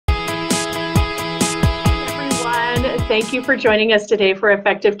Thank you for joining us today for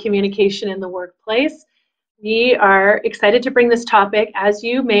effective communication in the workplace. We are excited to bring this topic. As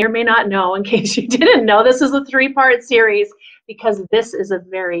you may or may not know, in case you didn't know, this is a three-part series because this is a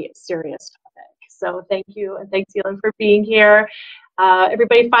very serious topic. So thank you, and thanks, Elin, for being here.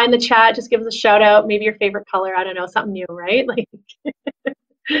 Everybody find the chat, just give us a shout out, maybe your favorite color, I don't know, something new, right?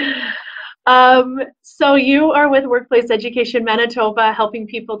 So you are with Workplace Education Manitoba, helping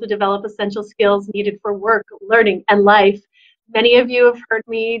people to develop essential skills needed for work, learning, and life. Many of you have heard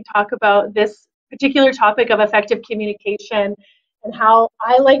me talk about this particular topic of effective communication and how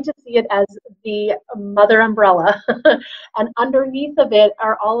I like to see it as the mother umbrella. And underneath of it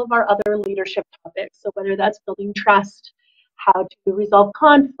are all of our other leadership topics. So whether that's building trust, how to resolve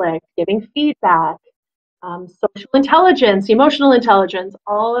conflict, giving feedback, social intelligence, emotional intelligence,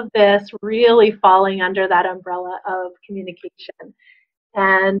 all of this really falling under that umbrella of communication.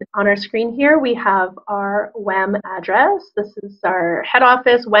 And on our screen here, we have our WEM address. This is our head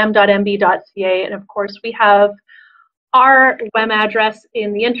office, wem.mb.ca. And of course, we have our WEM address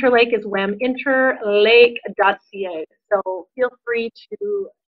in the Interlake is weminterlake.ca. So feel free to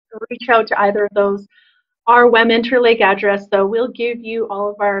reach out to either of those. Our WEM Interlake address, though, will give you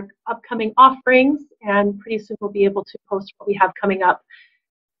all of our upcoming offerings, and pretty soon we'll be able to post what we have coming up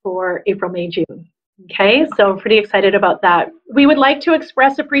for April, May, June. Okay, so pretty excited about that. We would like to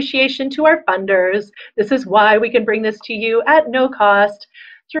express appreciation to our funders. This is why we can bring this to you at no cost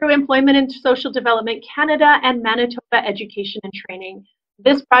through Employment and Social Development Canada and Manitoba Education and Training.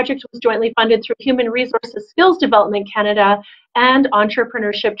 This project was jointly funded through Human Resources Skills Development Canada and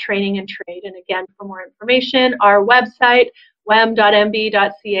Entrepreneurship Training and Trade. And again, for more information, our website,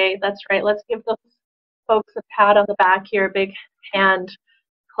 wem.mb.ca. That's right, let's give those folks a pat on the back here, a big hand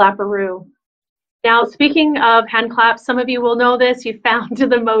clapperoo. Now, speaking of hand claps, some of you will know this. You found the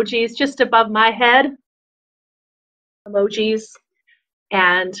emojis just above my head. Emojis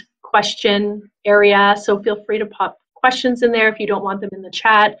and question area. So feel free to pop questions in there if you don't want them in the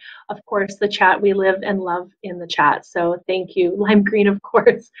chat. Of course, the chat, we live and love in the chat. So thank you. Lime green, of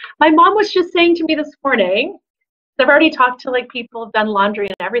course. My mom was just saying to me this morning, I've already talked to like people who've done laundry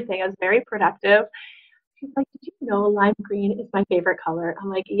and everything. I was very productive. She's like, did you know lime green is my favorite color?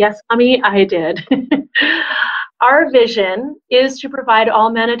 I'm like, yes, mommy, I did. Our vision is to provide all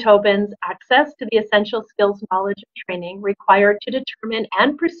Manitobans access to the essential skills, knowledge, and training required to determine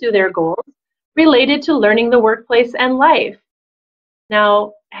and pursue their goals related to learning the workplace and life.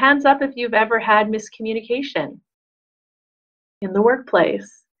 Now, hands up if you've ever had miscommunication in the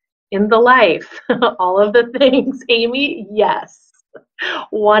workplace, in the life, all of the things. Amy, yes.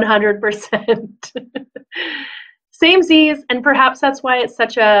 100%. Samesies, and perhaps that's why it's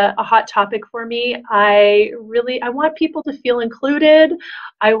such a hot topic for me. I want people to feel included.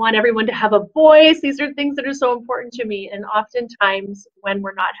 I want everyone to have a voice. These are things that are so important to me. And oftentimes when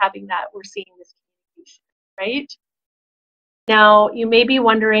we're not having that, we're seeing miscommunication, right? Now, you may be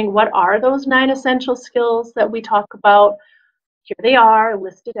wondering, what are those 9 essential skills that we talk about? Here they are,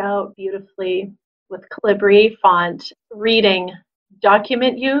 listed out beautifully with Calibri font: reading,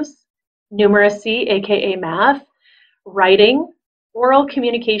 document use, numeracy, aka math, writing, oral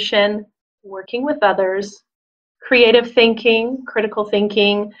communication, working with others, creative thinking, critical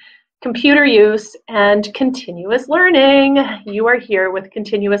thinking, computer use, and continuous learning. You are here with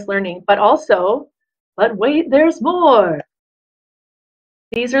continuous learning, but wait, there's more.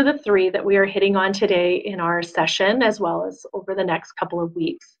 These are the 3 that we are hitting on today in our session, as well as over the next couple of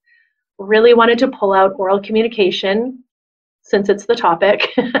weeks. Really wanted to pull out oral communication, since it's the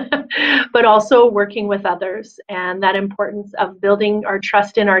topic, but also working with others and that importance of building our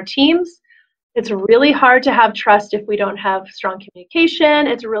trust in our teams. It's really hard to have trust if we don't have strong communication.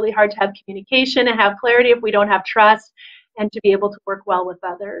 It's really hard to have communication and have clarity if we don't have trust, and to be able to work well with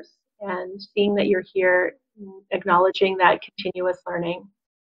others. And seeing that you're here, acknowledging that continuous learning.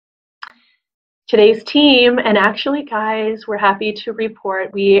 Today's team, and actually guys, we're happy to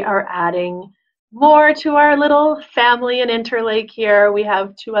report we are adding more to our little family and Interlake here. We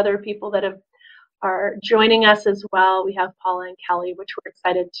have 2 other people that are joining us as well. We have Paula and Kelly, which we're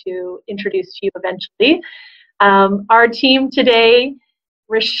excited to introduce to you eventually. Our team today,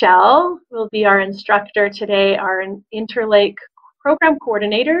 Rochelle will be our instructor today. Our Interlake program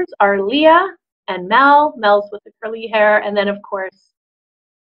coordinators are Leah and Mel. Mel's with the curly hair. And then, of course,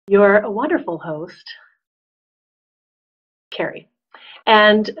 you're a wonderful host, Carrie.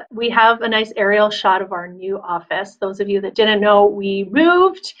 And we have a nice aerial shot of our new office. Those of you that didn't know, we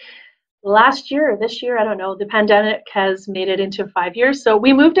moved last year or this year, I don't know. The pandemic has made it into 5 years. So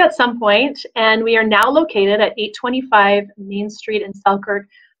we moved at some point, and we are now located at 825 Main Street in Selkirk,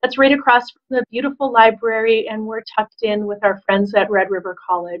 That's right across from the beautiful library, and we're tucked in with our friends at Red River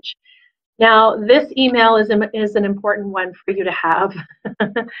College. Now, this email is an important one for you to have.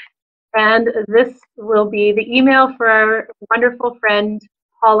 And this will be the email for our wonderful friend,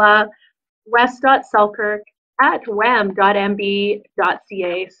 Paula,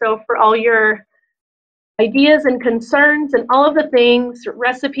 west.selkirk@wem.mb.ca. So for all your ideas and concerns and all of the things,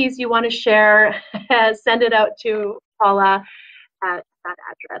 recipes you want to share, send it out to Paula at that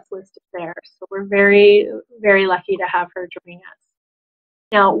address listed there. So we're very, very lucky to have her joining us.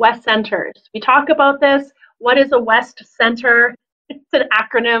 Now, West Centers. We talk about this. What is a West Center? It's an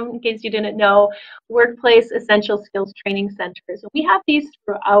acronym, in case you didn't know. Workplace Essential Skills Training Centers. We have these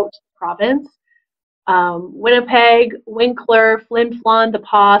throughout the province. Winnipeg, Winkler, Flin Flon, The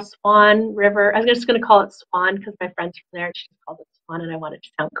Pas, Swan River. I'm just going to call it Swan because my friend's from there and she called it Swan and I want it to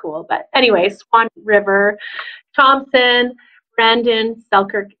sound cool. But anyway, Swan River, Thompson, Brandon,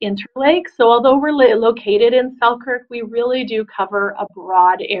 Selkirk, Interlake. So although we're located in Selkirk, we really do cover a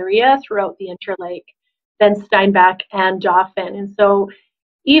broad area throughout the Interlake, then Steinbach and Dauphin. And so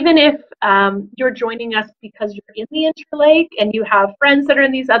even if you're joining us because you're in the Interlake and you have friends that are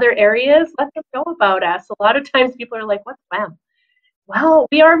in these other areas, let them know about us. A lot of times people are like, what's WEM? Well,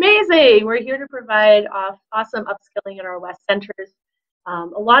 we are amazing. We're here to provide awesome upskilling in our West Centers.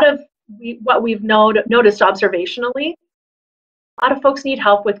 A lot of what we've noticed observationally, a lot of folks need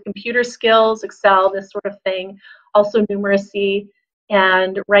help with computer skills, Excel, this sort of thing, also numeracy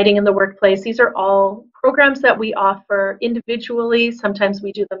and writing in the workplace. These are all programs that we offer individually. Sometimes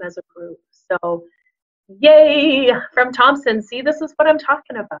we do them as a group. So yay, from Thompson. See, this is what I'm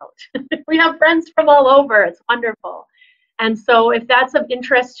talking about. We have friends from all over. It's wonderful. And so if that's of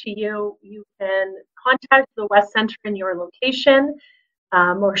interest to you, you can contact the West Center in your location.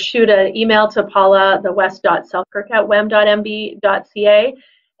 Or shoot an email to Paula, the west.selkirk@wem.mb.ca,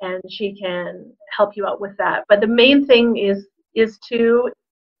 and she can help you out with that. But the main thing is to,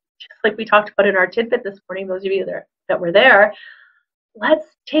 just like we talked about in our tidbit this morning, those of you that were there,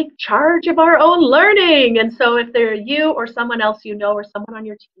 let's take charge of our own learning. And so if they're you or someone else you know or someone on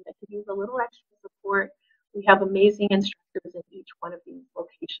your team that could use a little extra support, we have amazing instructors in each one of these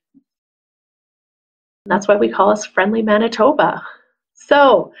locations. And that's why we call us Friendly Manitoba.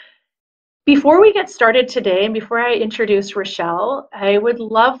 So before we get started today, and before I introduce Rochelle, I would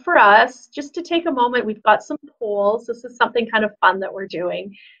love for us just to take a moment. We've got some polls. This is something kind of fun that we're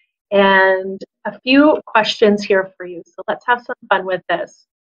doing, and a few questions here for you. So let's have some fun with this.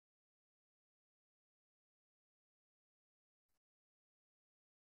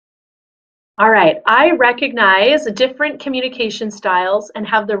 All right, I recognize different communication styles and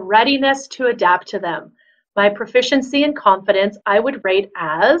have the readiness to adapt to them. My proficiency and confidence I would rate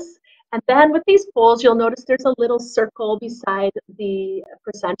as, and then with these polls, you'll notice there's a little circle beside the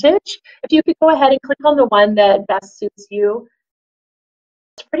percentage. If you could go ahead and click on the one that best suits you.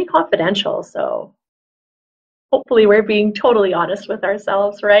 It's pretty confidential, so hopefully we're being totally honest with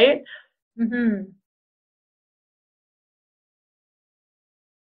ourselves, right? Mm-hmm.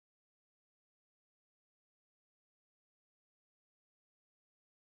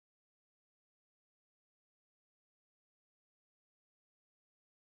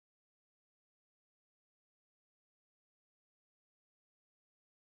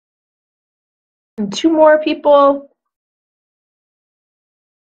 And two more people.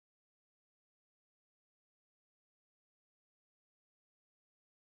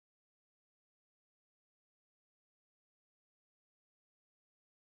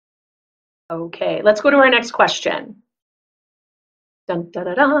 Okay, let's go to our next question. Dun, da,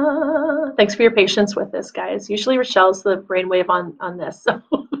 da, da. Thanks for your patience with this, guys. Usually Rochelle's the brainwave on this. So.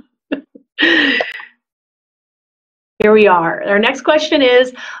 Here we are. Our next question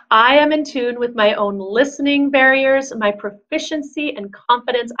is, I am in tune with my own listening barriers. My proficiency and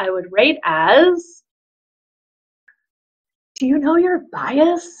confidence I would rate as, do you know your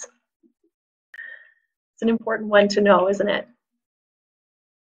bias? It's an important one to know, isn't it?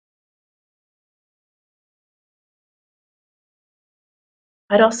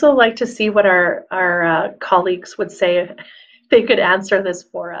 I'd also like to see what our colleagues would say if they could answer this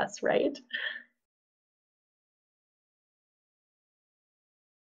for us, right?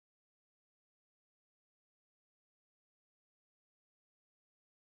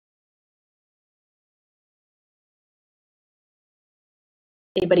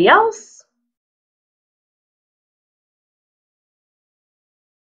 Anybody else?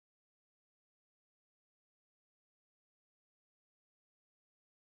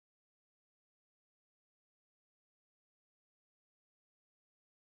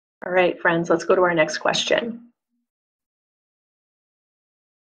 All right, friends, let's go to our next question.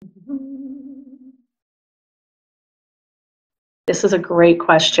 This is a great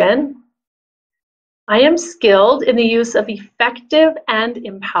question. I am skilled in the use of effective and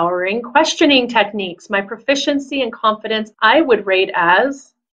empowering questioning techniques. My proficiency and confidence I would rate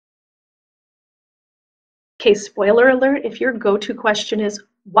as, okay, spoiler alert, if your go-to question is,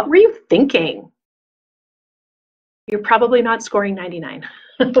 what were you thinking? You're probably not scoring 99,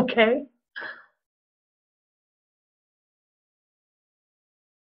 okay?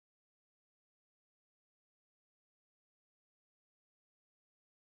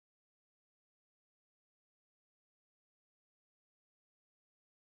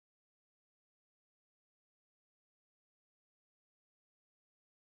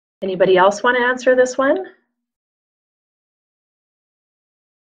 Anybody else want to answer this one?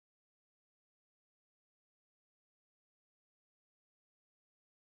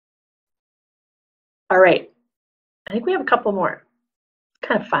 All right, I think we have a couple more.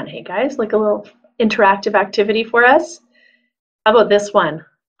 Kind of fun, hey guys, like a little interactive activity for us. How about this one?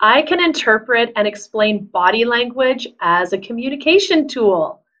 I can interpret and explain body language as a communication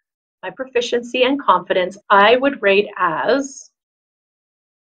tool. My proficiency and confidence I would rate as,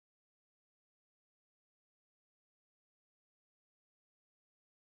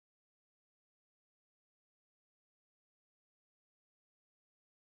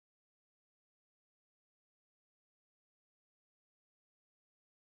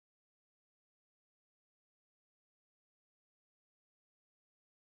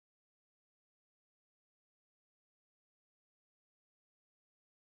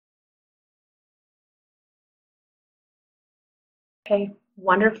 okay,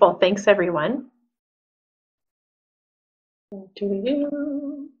 wonderful. Thanks, everyone.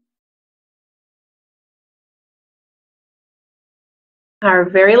 Our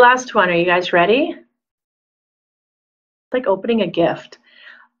very last one. Are you guys ready? It's like opening a gift.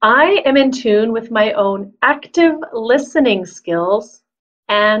 I am in tune with my own active listening skills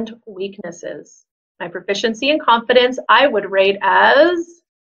and weaknesses. My proficiency and confidence I would rate as,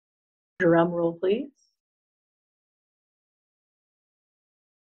 drum roll please,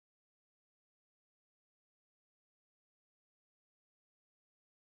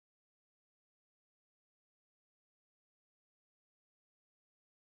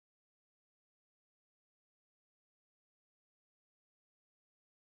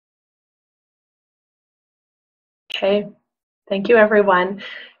 okay. Thank you, everyone.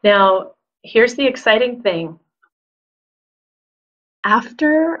 Now, here's the exciting thing.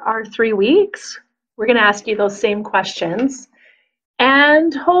 After our 3 weeks, we're going to ask you those same questions,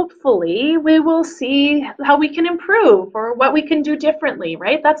 and hopefully we will see how we can improve or what we can do differently,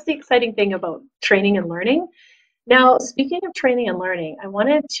 right? That's the exciting thing about training and learning. Now, speaking of training and learning, I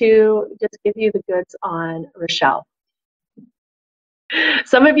wanted to just give you the goods on Rochelle.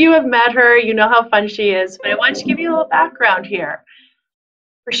 Some of you have met her, you know how fun she is, but I want to give you a little background here.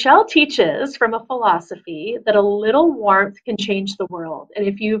 Rochelle teaches from a philosophy that a little warmth can change the world. And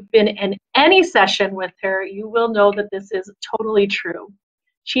if you've been in any session with her, you will know that this is totally true.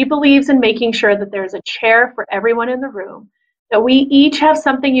 She believes in making sure that there's a chair for everyone in the room, that we each have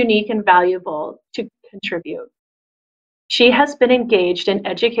something unique and valuable to contribute. She has been engaged in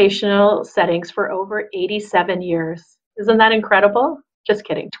educational settings for over 87 years. Isn't that incredible? Just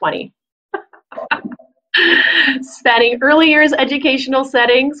kidding, 20. Spanning early years educational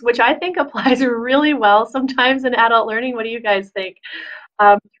settings, which I think applies really well sometimes in adult learning. What do you guys think?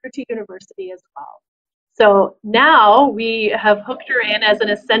 Through to university as well. So now we have hooked her in as an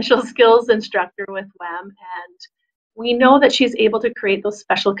essential skills instructor with WEM, and we know that she's able to create those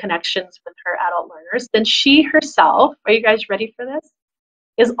special connections with her adult learners. Then she herself, are you guys ready for this?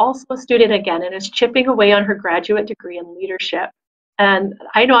 Is also a student again and is chipping away on her graduate degree in leadership. And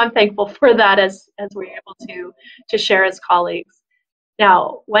I know I'm thankful for that as we're able to share as colleagues.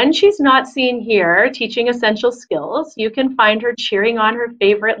 Now, when she's not seen here teaching essential skills, you can find her cheering on her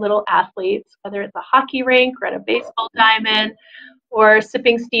favorite little athletes, whether it's a hockey rink or at a baseball diamond, or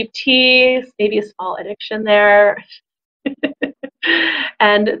sipping steep tea, maybe a small addiction there,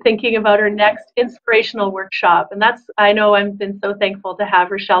 and thinking about her next inspirational workshop. And that's, I know I've been so thankful to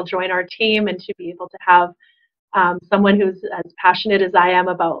have Rochelle join our team and to be able to have someone who's as passionate as I am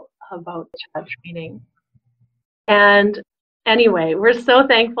about training. And anyway, we're so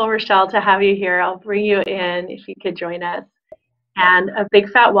thankful, Rochelle, to have you here. I'll bring you in if you could join us. And a big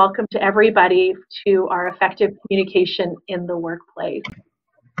fat welcome to everybody to our effective communication in the workplace.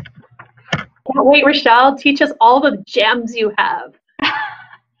 Can't wait, Rochelle. Teach us all the gems you have.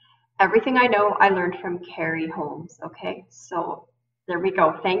 Everything I know, I learned from Carrie Holmes. Okay, so There we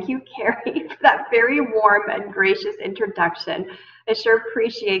go. Thank you, Carrie, for that very warm and gracious introduction. I sure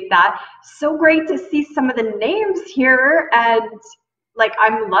appreciate that. So great to see some of the names here, and like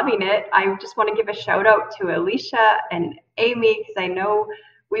I'm loving it. I just want to give a shout out to Alicia and Amy because I know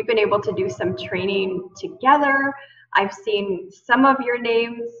we've been able to do some training together. I've seen some of your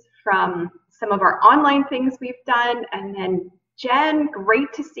names from some of our online things we've done, and then Jen,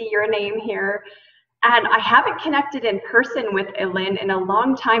 great to see your name here. And I haven't connected in person with Elaine in a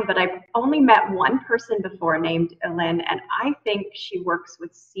long time, but I've only met one person before named Elaine, and I think she works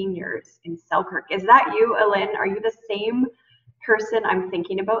with seniors in Selkirk. Is that you, Elaine? Are you the same person I'm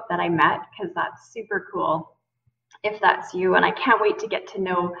thinking about that I met? Because that's super cool if that's you, and I can't wait to get to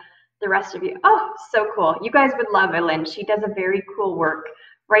know the rest of you. Oh, so cool. You guys would love Elaine. She does a very cool work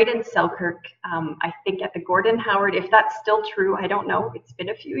right in Selkirk, I think at the Gordon Howard. If that's still true, I don't know. It's been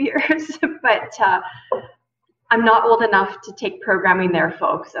a few years, but I'm not old enough to take programming there,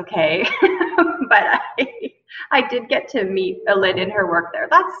 folks, okay? But I did get to meet Elaine in her work there.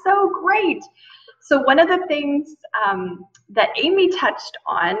 That's so great. So one of the things that Amy touched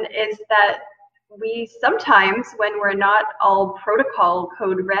on is that we sometimes, when we're not all protocol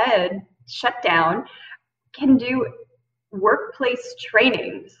code red, shut down, can do workplace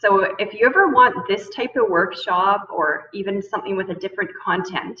training. So if you ever want this type of workshop or even something with a different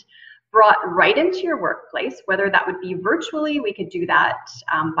content brought right into your workplace, whether that would be virtually, we could do that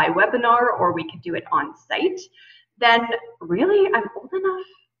by webinar, or we could do it on site, then really I'm old enough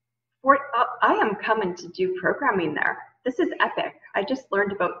for it. I am coming to do programming there. This is epic. I just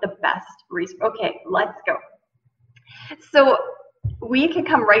learned about the best resource. Okay, let's go. So we can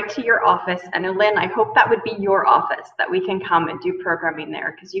come right to your office, and Lynn, I hope that would be your office, that we can come and do programming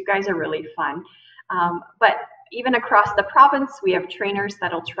there, because you guys are really fun. But even across the province, we have trainers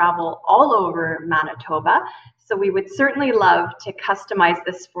that'll travel all over Manitoba. So we would certainly love to customize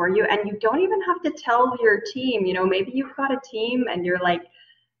this for you. And you don't even have to tell your team, you know, maybe you've got a team and you're like,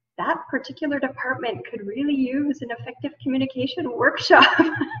 that particular department could really use an effective communication workshop.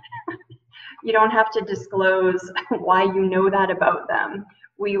 You don't have to disclose why you know that about them.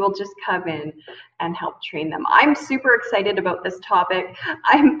 We will just come in and help train them. I'm super excited about this topic.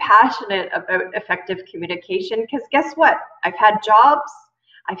 I'm passionate about effective communication because guess what? I've had jobs,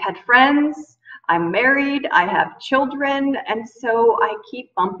 I've had friends, I'm married, I have children, and so I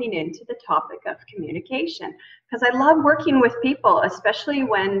keep bumping into the topic of communication because I love working with people, especially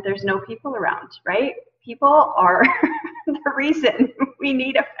when there's no people around, right? People are the reason we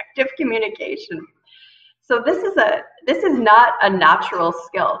need effective communication. So this is not a natural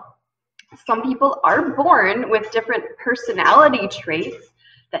skill. Some people are born with different personality traits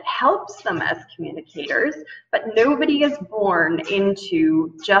that helps them as communicators, but nobody is born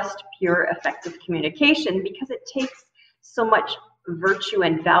into just pure effective communication because it takes so much virtue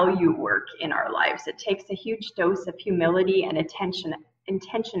and value work in our lives. It takes a huge dose of humility and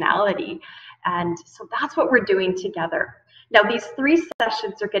intentionality. And so that's what we're doing together. Now, these 3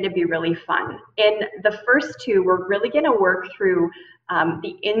 sessions are going to be really fun. In the first 2, we're really going to work through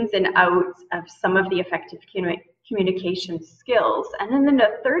the ins and outs of some of the effective communication skills. And then in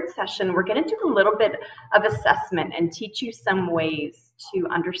the 3rd session, we're going to do a little bit of assessment and teach you some ways to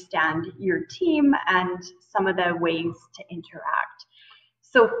understand your team and some of the ways to interact.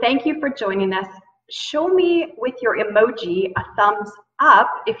 So thank you for joining us. Show me with your emoji a thumbs up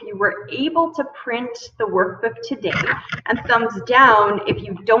if you were able to print the workbook today, and thumbs down if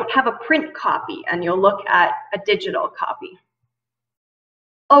you don't have a print copy and you'll look at a digital copy.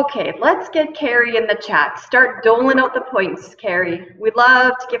 Okay, let's get Carrie in the chat. Start doling out the points, Carrie. We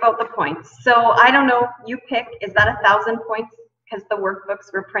love to give out the points. So I don't know, you pick, is that 1,000 points because the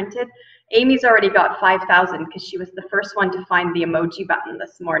workbooks were printed? Amy's already got 5,000 because she was the first one to find the emoji button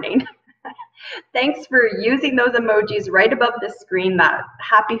this morning. Thanks for using those emojis right above the screen. That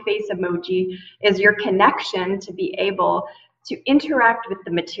happy face emoji is your connection to be able to interact with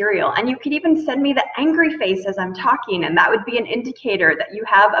the material. And you could even send me the angry face as I'm talking, and that would be an indicator that you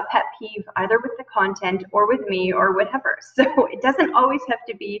have a pet peeve either with the content or with me or whatever. So it doesn't always have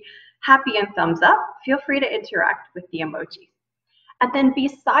to be happy and thumbs up. Feel free to interact with the emojis. And then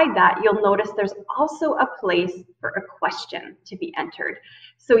beside that, you'll notice there's also a place for a question to be entered.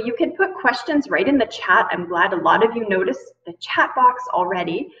 So you can put questions right in the chat. I'm glad a lot of you noticed the chat box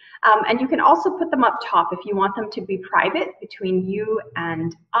already. And you can also put them up top if you want them to be private between you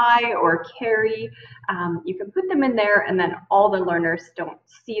and I or Carrie. You can put them in there, and then all the learners don't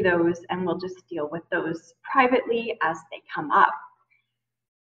see those, and we'll just deal with those privately as they come up.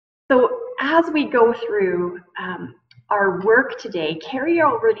 So as we go through our work today, Carrie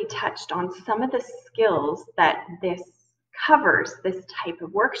already touched on some of the skills that this covers this type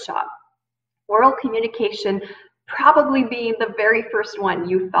of workshop. Oral communication probably being the very first one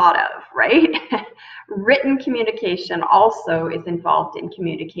you thought of, right? Written communication also is involved in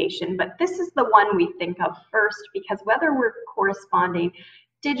communication, but this is the one we think of first because whether we're corresponding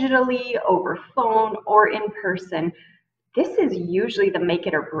digitally, over phone, or in person, this is usually the make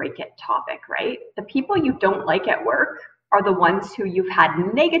it or break it topic, right? The people you don't like at work are the ones who you've had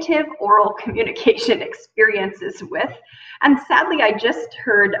negative oral communication experiences with. And sadly, I just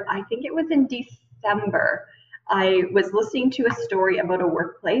heard, I think it was in December, I was listening to a story about a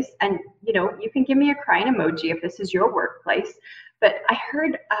workplace, and you can give me a crying emoji if this is your workplace, but I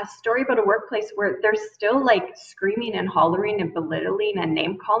heard a story about a workplace where there's still like screaming and hollering and belittling and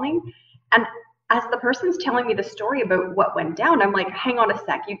name calling. And as the person's telling me the story about what went down, I'm like, hang on a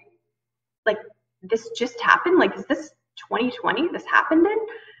sec, like this just happened? Like, is this 2020 this happened in?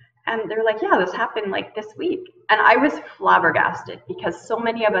 And they're like, yeah, this happened like this week. And I was flabbergasted because so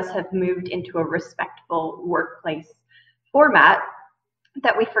many of us have moved into a respectful workplace format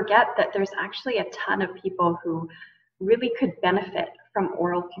that we forget that there's actually a ton of people who really could benefit from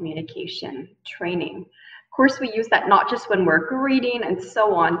oral communication training. Of course, we use that not just when we're greeting and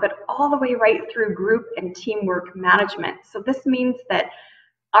so on, but all the way right through group and teamwork management. So this means that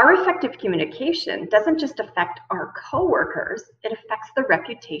our effective communication doesn't just affect our coworkers, it affects the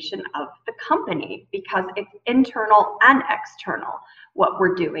reputation of the company because it's internal and external, what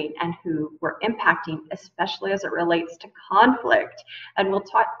we're doing and who we're impacting, especially as it relates to conflict. And we'll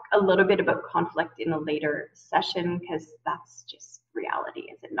talk a little bit about conflict in a later session because that's just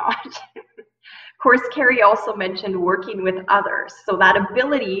reality, is it not? Of course, Carrie also mentioned working with others. So that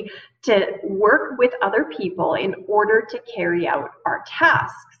ability to work with other people in order to carry out our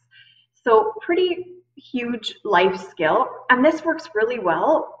tasks. So pretty huge life skill. And this works really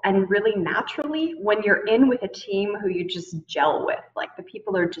well and really naturally when you're in with a team who you just gel with. Like the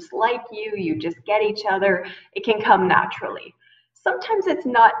people are just like you just get each other. It can come naturally. Sometimes it's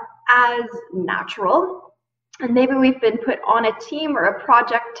not as natural. And maybe we've been put on a team or a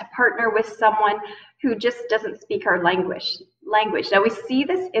project to partner with someone who just doesn't speak our language. Now we see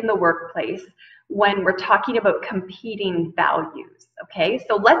this in the workplace when we're talking about competing values, okay?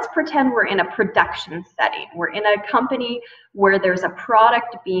 So let's pretend we're in a production setting. We're in a company where there's a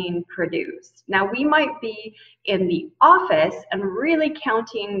product being produced. Now we might be in the office and really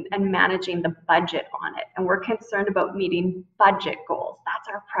counting and managing the budget on it. And we're concerned about meeting budget goals. That's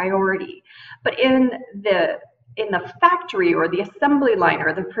our priority. But in the factory or the assembly line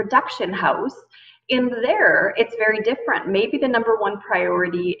or the production house, in there, it's very different. Maybe the number one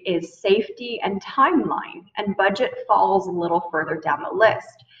priority is safety and timeline, and budget falls a little further down the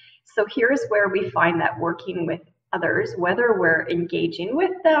list. So here's where we find that working with others, whether we're engaging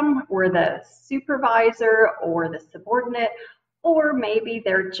with them, or the supervisor or the subordinate, or maybe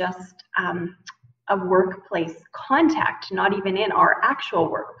they're just a workplace contact, not even in our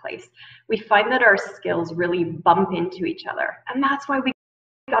actual workplace, we find that our skills really bump into each other. And that's why we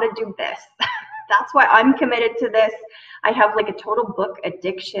got to do this. That's why I'm committed to this. I have like a total book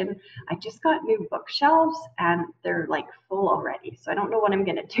addiction. I just got new bookshelves and they're like full already. So I don't know what I'm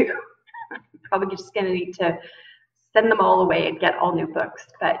gonna do. I'm probably just gonna need to send them all away and get all new books.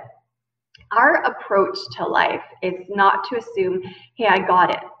 But our approach to life is not to assume, hey, I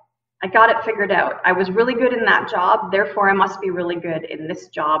got it figured out. I was really good in that job, therefore I must be really good in this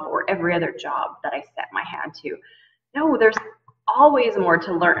job or every other job that I set my hand to. No, there's always more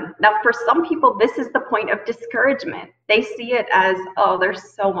to learn. Now, for some people, this is the point of discouragement. They see it as, oh,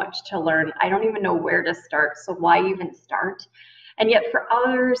 there's so much to learn. I don't even know where to start, so why even start? And yet for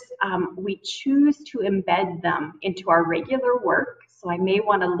others, we choose to embed them into our regular work. So I may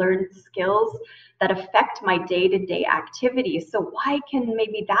want to learn skills that affect my day-to-day activities. So why can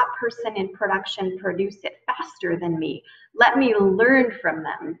maybe that person in production produce it faster than me? Let me learn from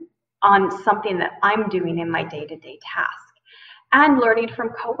them on something that I'm doing in my day-to-day task. And learning from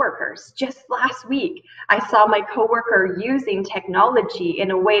coworkers. Just last week, I saw my coworker using technology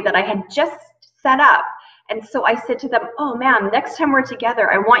in a way that I had just set up. And so I said to them, oh man, next time we're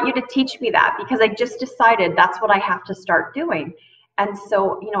together, I want you to teach me that because I just decided that's what I have to start doing. And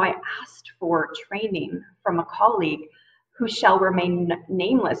so, I asked for training from a colleague who shall remain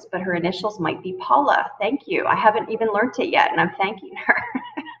nameless, but her initials might be Paula. Thank you. I haven't even learned it yet, and I'm thanking her.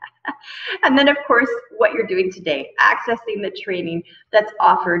 And then, of course, what you're doing today, accessing the training that's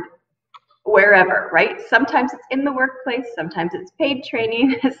offered wherever, right? Sometimes it's in the workplace, sometimes it's paid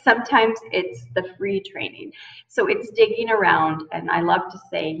training, sometimes it's the free training. So it's digging around, and I love to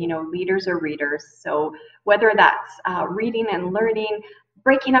say, leaders are readers. So whether that's reading and learning,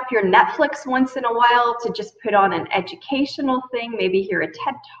 breaking up your Netflix once in a while to just put on an educational thing, maybe hear a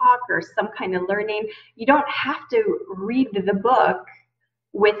TED Talk or some kind of learning. You don't have to read the book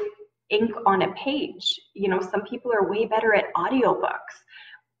with ink on a page. You know, some people are way better at audiobooks,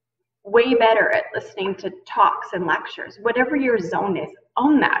 way better at listening to talks and lectures. Whatever your zone is,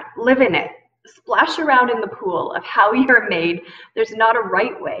 own that, live in it. Splash around in the pool of how you're made. There's not a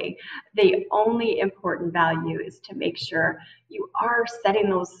right way. The only important value is to make sure you are setting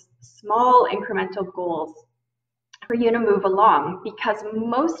those small incremental goals for you to move along, because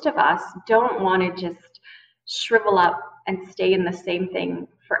most of us don't want to just shrivel up and stay in the same thing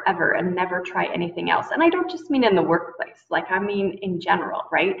forever and never try anything else. And I don't just mean in the workplace, like I mean in general,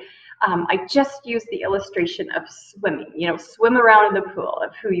 right? I just used the illustration of swimming, you know, swim around in the pool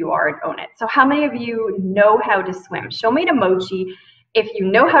of who you are and own it. So how many of you know how to swim? Show me an emoji if you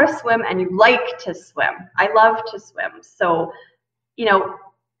know how to swim and you like to swim. I love to swim. So, you know,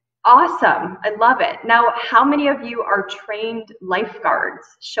 awesome. I love it. Now, how many of you are trained lifeguards?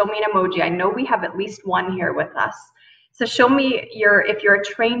 Show me an emoji. I know we have at least one here with us. So show me if you're a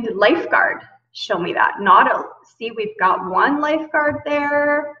trained lifeguard, show me that. See, we've got one lifeguard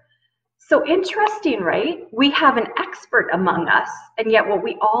there. So interesting, right? We have an expert among us, and yet what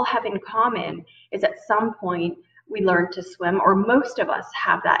we all have in common is at some point we learned to swim, or most of us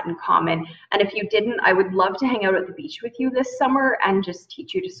have that in common. And if you didn't, I would love to hang out at the beach with you this summer and just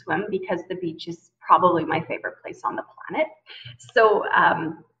teach you to swim, because the beach is probably my favorite place on the planet. So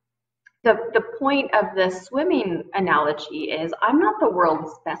the point of the swimming analogy is I'm not the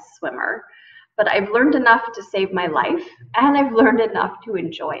world's best swimmer, but I've learned enough to save my life, and I've learned enough to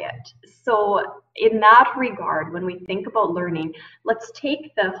enjoy it. So in that regard, when we think about learning, let's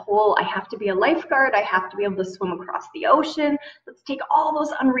take the whole, I have to be a lifeguard, I have to be able to swim across the ocean. Let's take all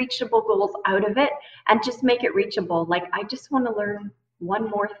those unreachable goals out of it and just make it reachable. Like, I just want to learn one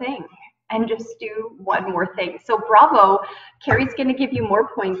more thing and just do one more thing. So bravo, Carrie's going to give you more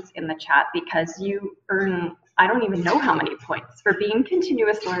points in the chat because you earn, I don't even know how many points for being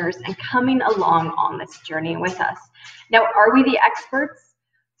continuous learners and coming along on this journey with us. Now, are we the experts?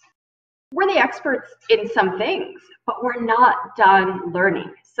 We're the experts in some things, but we're not done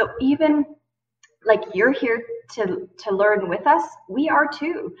learning. So even like you're here to learn with us, we are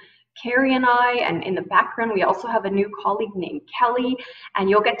too. Carrie and I, and in the background, we also have a new colleague named Kelly, and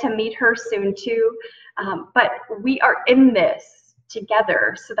you'll get to meet her soon too. But we are in this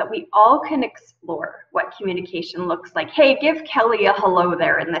together so that we all can explore what communication looks like. Hey, give Kelly a hello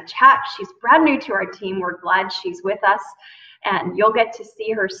there in the chat. She's brand new to our team. We're glad she's with us, and you'll get to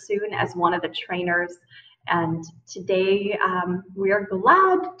see her soon as one of the trainers. And today we are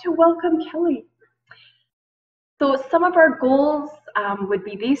glad to welcome Kelly. So some of our goals would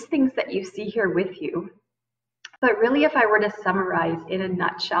be these things that you see here with you. But really, if I were to summarize in a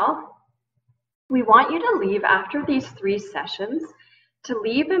nutshell, we want you to leave after these 3 sessions, to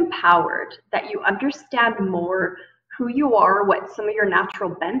leave empowered, that you understand more who you are, what some of your natural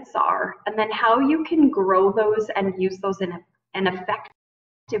bents are, and then how you can grow those and use those in an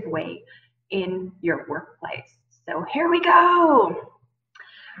effective way in your workplace. So here we go.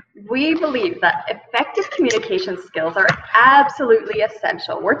 We believe that effective communication skills are absolutely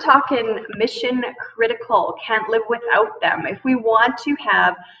essential. We're talking mission critical, can't live without them. If we want to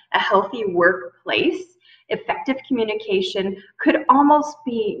have a healthy workplace, effective communication could almost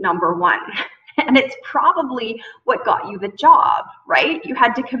be number 1. And it's probably what got you the job, right? You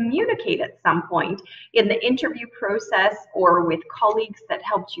had to communicate at some point in the interview process or with colleagues that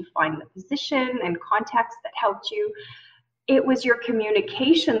helped you find the position and contacts that helped you. It was your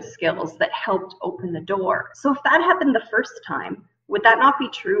communication skills that helped open the door. So if that happened the first time, would that not be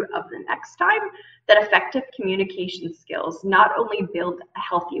true of the next time? That effective communication skills not only build a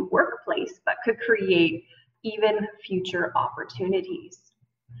healthy workplace, but could create even future opportunities.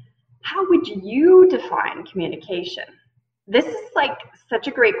 How would you define communication? This is like such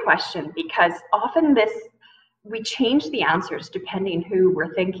a great question, because often we change the answers depending who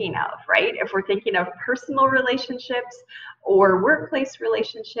we're thinking of, right? If we're thinking of personal relationships or workplace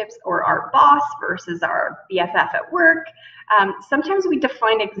relationships, or our boss versus our BFF at work, sometimes we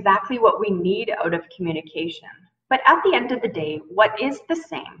define exactly what we need out of communication. But at the end of the day, what is the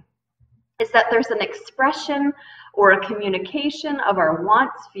same is that there's an expression or a communication of our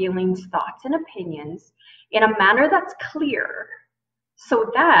wants, feelings, thoughts, and opinions in a manner that's clear, so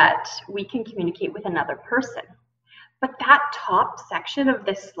that we can communicate with another person. But that top section of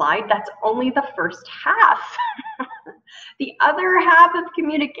this slide, that's only the first half. The other half of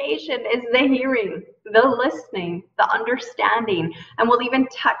communication is the hearing, the listening, the understanding, and we'll even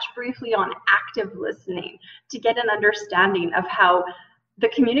touch briefly on active listening to get an understanding of how the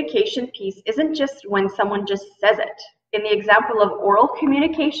communication piece isn't just when someone just says it. In the example of oral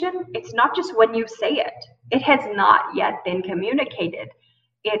communication, it's not just when you say it. It has not yet been communicated.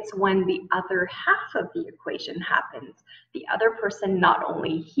 It's when the other half of the equation happens. The other person not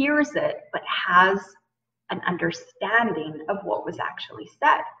only hears it, but has an understanding of what was actually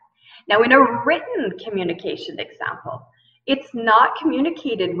said. Now, in a written communication example, it's not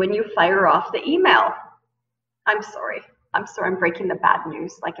communicated when you fire off the email. I'm sorry, I'm breaking the bad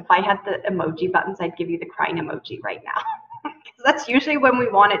news. Like if I had the emoji buttons, I'd give you the crying emoji right now. Because that's usually when we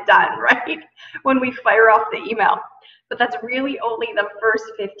want it done, right? When we fire off the email. But that's really only the first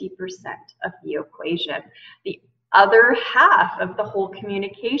 50% of the equation. The other half of the whole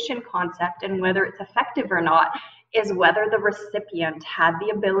communication concept, and whether it's effective or not, is whether the recipient had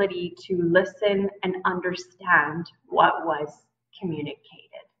the ability to listen and understand what was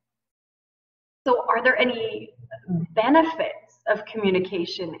communicated. So are there any benefits of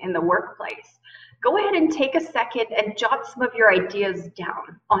communication in the workplace? Go ahead and take a second and jot some of your ideas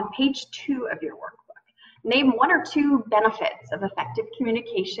down on page 2 of your workbook. Name 1 or 2 benefits of effective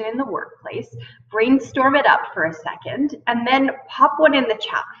communication in the workplace. Brainstorm it up for a second, and then pop one in the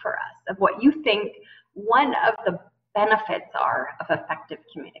chat for us of what you think one of the benefits are of effective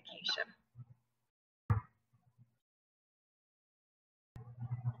communication.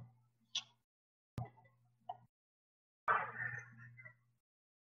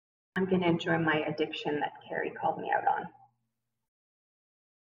 I'm going to enjoy my addiction that Carrie called me out on.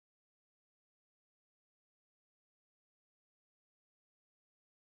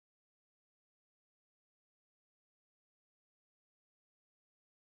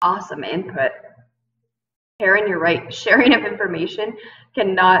 Awesome input. Karen, you're right. Sharing of information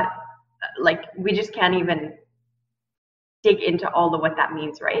cannot, like, we just can't even dig into all of what that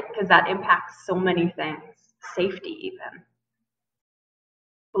means, right? Because that impacts so many things, safety even.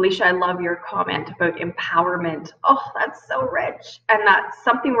 Felicia, I love your comment about empowerment. Oh, that's so rich. And that's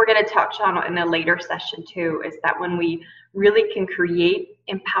something we're going to touch on in a later session too, is that when we really can create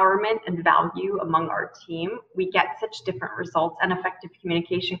empowerment and value among our team, we get such different results, and effective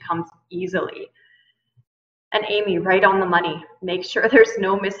communication comes easily. And Amy, right on the money. Make sure there's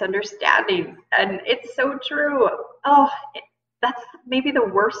no misunderstandings. And it's so true. Oh, that's maybe the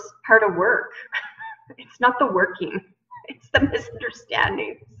worst part of work. It's not the working, it's the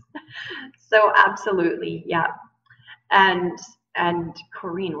misunderstandings. So absolutely, yeah. And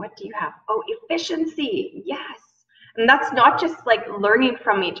Corinne, what do you have? Oh, efficiency, yes. And that's not just like learning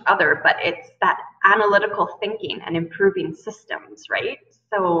from each other, but it's that analytical thinking and improving systems, right?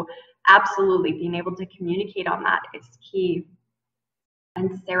 So absolutely, being able to communicate on that is key.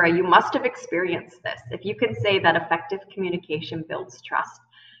 And Sarah, you must have experienced this. If you can say that effective communication builds trust,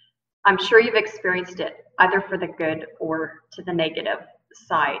 I'm sure you've experienced it either for the good or to the negative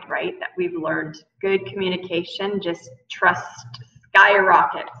side, right? That we've learned good communication, just trust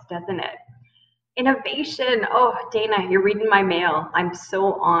skyrockets, doesn't it? Innovation. Oh, Dana, you're reading my mail. I'm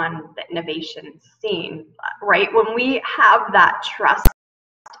so on the innovation scene, right? When we have that trust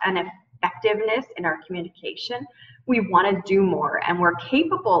and effectiveness in our communication, we want to do more, and we're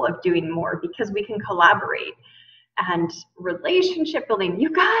capable of doing more because we can collaborate. And relationship building, you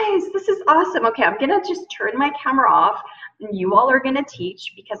guys, this is awesome. Okay, I'm gonna just turn my camera off and you all are gonna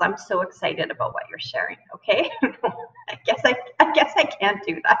teach because I'm so excited about what you're sharing. Okay. I guess I can't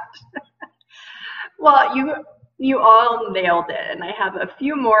do that. Well, you all nailed it, and I have a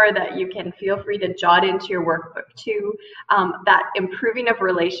few more that you can feel free to jot into your workbook too. That improving of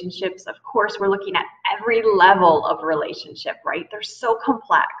relationships, of course, we're looking at every level of relationship, right? They're so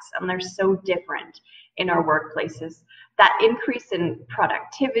complex and they're so different in our workplaces. That increase in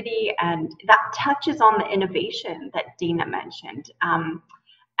productivity, and that touches on the innovation that Dana mentioned,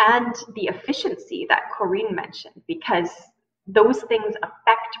 and the efficiency that Corinne mentioned, because those things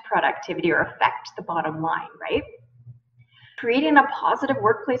affect productivity or affect the bottom line, right? Creating a positive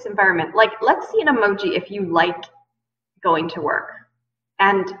workplace environment. Like, let's see an emoji if you like going to work.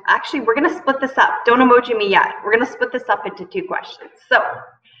 And actually, we're going to split this up. Don't emoji me yet. We're going to split this up into 2 questions. So,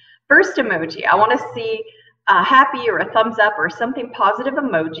 first emoji, I want to see a happy or a thumbs up or something positive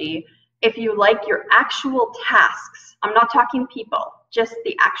emoji if you like your actual tasks. I'm not talking people, just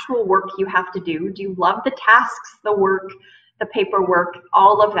the actual work you have to do. Do you love the tasks, the work, the paperwork,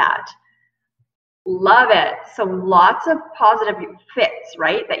 all of that? Love it. So lots of positive fits,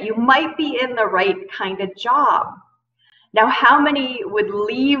 right? That you might be in the right kind of job. Now, how many would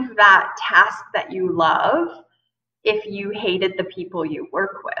leave that task that you love if you hated the people you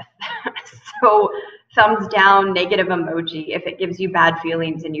work with? So thumbs down, negative emoji if it gives you bad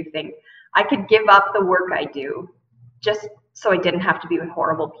feelings and you think, I could give up the work I do just so I didn't have to be with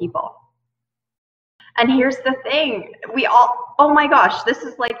horrible people. And here's the thing, we all, oh my gosh, this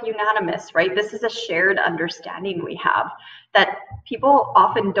is like unanimous, right? This is a shared understanding we have, that people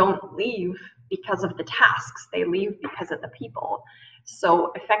often don't leave because of the tasks, they leave because of the people.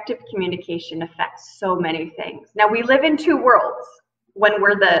 So effective communication affects so many things. Now we live in two worlds, when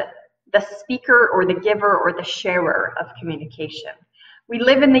we're the speaker or the giver or the sharer of communication. We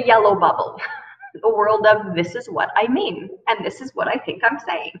live in the yellow bubble, the world of this is what I mean, and this is what I think I'm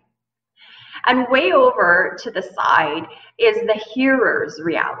saying. And way over to the side is the hearer's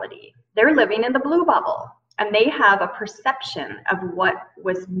reality. They're living in the blue bubble, and they have a perception of what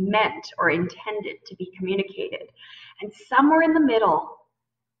was meant or intended to be communicated. And somewhere in the middle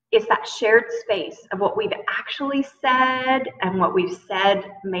is that shared space of what we've actually said and what we've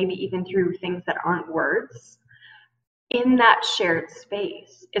said, maybe even through things that aren't words. In that shared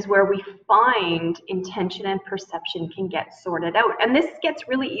space is where we find intention and perception can get sorted out. And this gets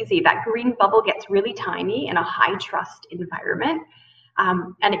really easy. That green bubble gets really tiny in a high trust environment,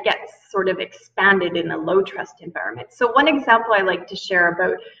 and it gets sort of expanded in a low trust environment. So one example I like to share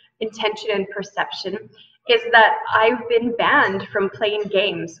about intention and perception is that I've been banned from playing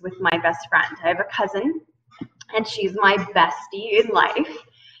games with my best friend. I have a cousin, and she's my bestie in life.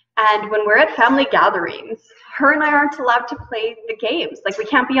 And when we're at family gatherings, her and I aren't allowed to play the games. Like, we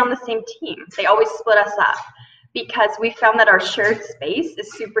can't be on the same team. They always split us up because we found that our shared space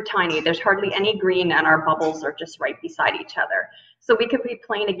is super tiny. There's hardly any green, and our bubbles are just right beside each other. So we could be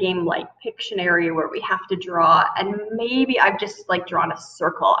playing a game like Pictionary where we have to draw, and maybe I've just like drawn a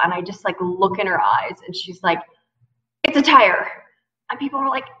circle, and I just like look in her eyes and she's like, it's a tire. And people are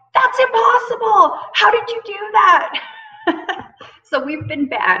like, that's impossible. How did you do that? So we've been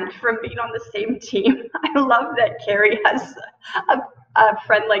banned from being on the same team. I love that Carrie has a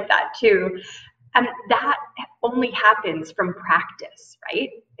friend like that too. And that only happens from practice, right?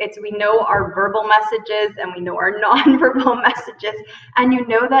 It's, we know our verbal messages and we know our non-verbal messages. And you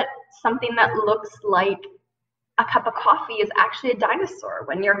know that something that looks like a cup of coffee is actually a dinosaur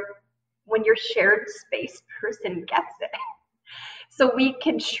when your shared space person gets it. So we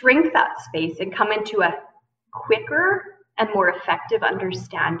can shrink that space and come into a quicker and more effective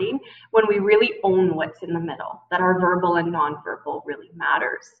understanding when we really own what's in the middle, that our verbal and nonverbal really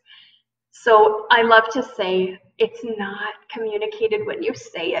matters. So I love to say, it's not communicated when you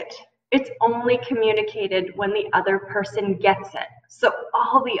say it. It's only communicated when the other person gets it. So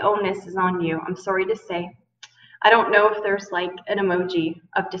all the onus is on you. I'm sorry to say. I don't know if there's like an emoji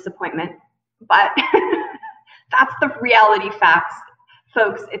of disappointment, but that's the reality facts.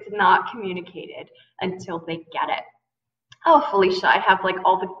 Folks, it's not communicated until they get it. Oh, Felicia, I have like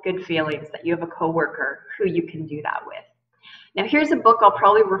all the good feelings that you have a coworker who you can do that with. Now, here's a book I'll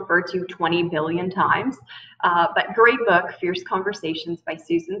probably refer to 20 billion times, but great book, Fierce Conversations by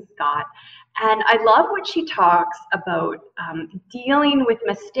Susan Scott. And I love what she talks about dealing with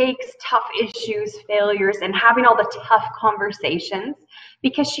mistakes, tough issues, failures, and having all the tough conversations,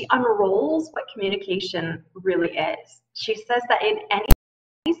 because she unrolls what communication really is. She says that in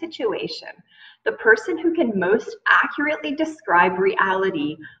any situation, the person who can most accurately describe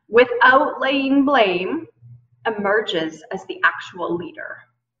reality without laying blame emerges as the actual leader.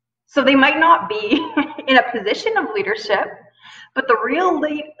 So they might not be in a position of leadership, but the real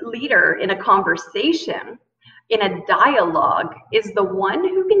leader in a conversation, in a dialogue, is the one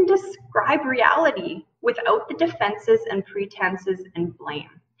who can describe reality without the defenses and pretenses and blame.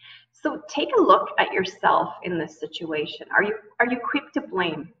 So take a look at yourself in this situation. Are you quick to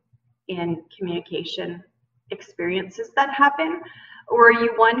blame in communication experiences that happen? Or are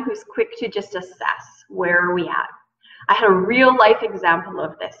you one who's quick to just assess, where are we at? I had a real life example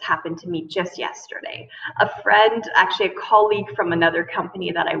of this happen to me just yesterday. A friend, actually a colleague from another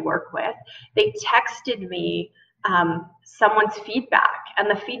company that I work with, they texted me someone's feedback, and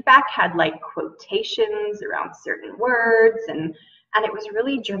the feedback had like quotations around certain words, and it was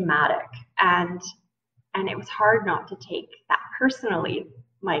really dramatic, and it was hard not to take that personally,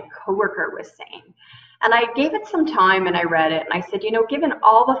 my coworker was saying. And I gave it some time and I read it, and I said, you know, given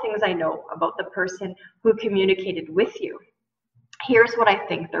all the things I know about the person who communicated with you, here's what I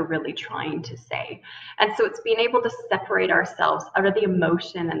think they're really trying to say. And so it's being able to separate ourselves out of the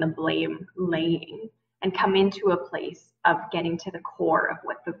emotion and the blame laying and come into a place of getting to the core of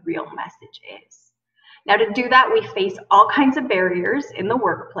what the real message is. Now, to do that, we face all kinds of barriers in the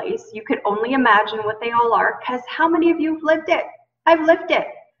workplace. You could only imagine what they all are, because how many of you have lived it? I've lived it.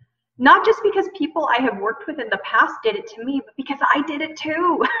 Not just because people I have worked with in the past did it to me, but because I did it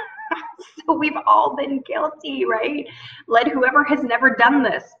too. So we've all been guilty, right? Let whoever has never done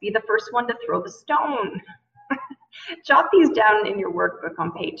this be the first one to throw the stone. Jot these down in your workbook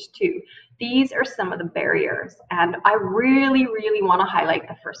on page 2. These are some of the barriers, and I really, really want to highlight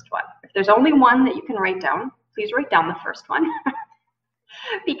the first one. If there's only one that you can write down, please write down the first one.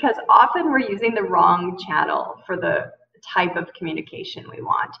 Because often we're using the wrong channel for the type of communication we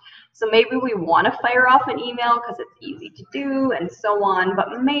want. So maybe we want to fire off an email because it's easy to do and so on,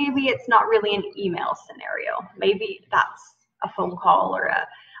 but maybe it's not really an email scenario. Maybe that's a phone call or a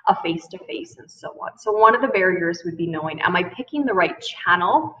face-to-face and so on. So one of the barriers would be knowing, am I picking the right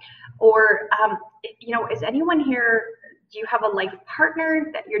channel? Or, is anyone here, do you have a life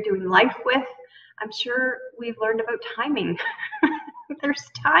partner that you're doing life with? I'm sure we've learned about timing. There's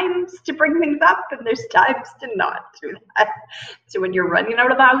times to bring things up and there's times to not do that. So when you're running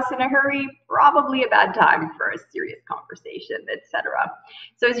out of the house in a hurry, probably a bad time for a serious conversation, etc.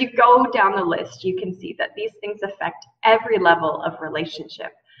 So as you go down the list, you can see that these things affect every level of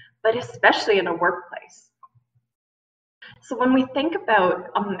relationship, but especially in a workplace. So when we think about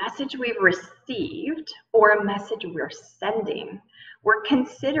a message we've received or a message we're sending, we're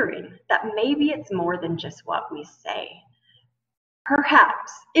considering that maybe it's more than just what we say.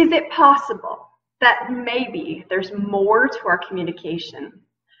 Perhaps, is it possible that maybe there's more to our communication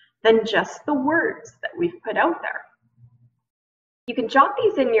than just the words that we've put out there? You can jot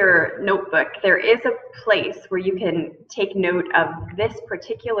these in your notebook. There is a place where you can take note of this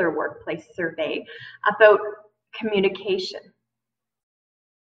particular workplace survey about communication.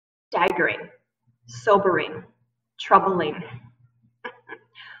 Staggering, sobering, troubling.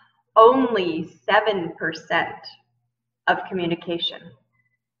 Only 7% of communication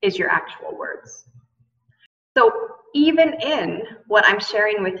is your actual words. So even in what I'm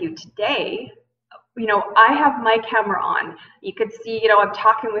sharing with you today, I have my camera on. You could see, I'm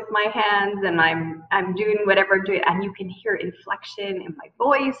talking with my hands and I'm doing whatever I'm doing, and you can hear inflection in my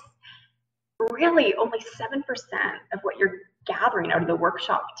voice. Really, only 7% of what you're gathering out of the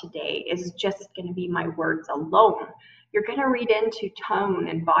workshop today is just going to be my words alone. You're going to read into tone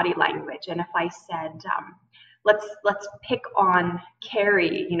and body language. And if I said, let's pick on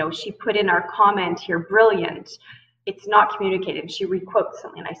Carrie, she put in our comment here, brilliant. It's not communicated. She requotes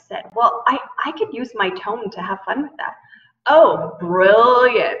something I said. Well, I could use my tone to have fun with that. Oh,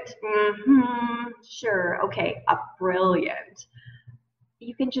 brilliant. Sure. Okay. Brilliant.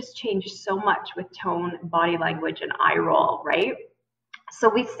 You can just change so much with tone, body language, and eye roll, right? So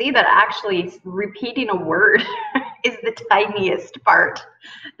we see that actually repeating a word is the tiniest part.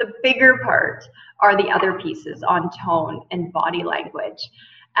 The bigger part are the other pieces on tone and body language.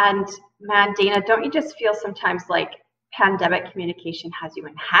 And man, Dana, don't you just feel sometimes like pandemic communication has you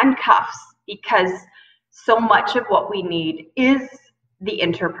in handcuffs, because so much of what we need is the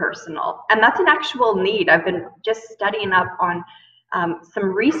interpersonal. And that's an actual need. I've been just studying up on some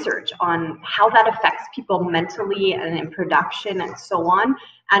research on how that affects people mentally and in production and so on.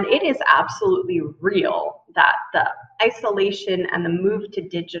 And it is absolutely real that the isolation and the move to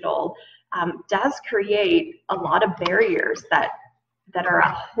digital does create a lot of barriers that are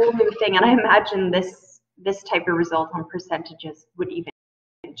a whole new thing. And I imagine this type of result on percentages would even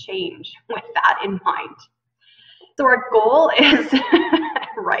change with that in mind. So our goal is,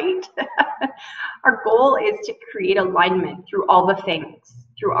 right? Our goal is to create alignment through all the things,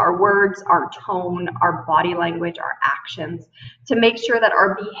 through our words, our tone, our body language, our actions, to make sure that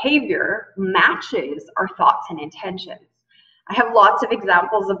our behavior matches our thoughts and intentions. I have lots of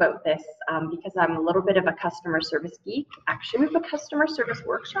examples about this because I'm a little bit of a customer service geek. Actually, we have a customer service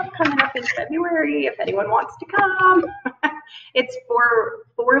workshop coming up in February if anyone wants to come. It's for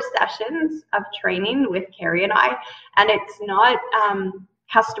 4 sessions of training with Carrie and I, and it's not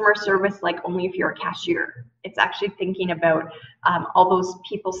customer service like only if you're a cashier. It's actually thinking about all those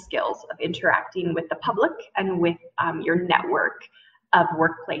people skills of interacting with the public and with your network of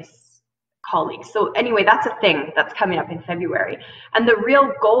workplace colleagues. So anyway, that's a thing that's coming up in February. And the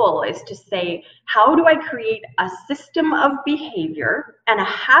real goal is to say, how do I create a system of behavior and a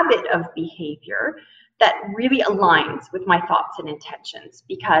habit of behavior that really aligns with my thoughts and intentions?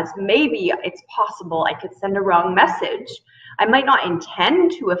 Because maybe it's possible I could send a wrong message. I might not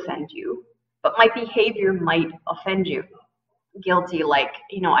intend to offend you, but my behavior might offend you. Guilty, like,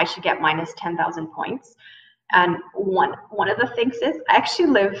 I should get minus 10,000 points. And one of the things is, I actually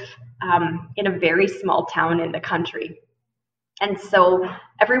live in a very small town in the country. And so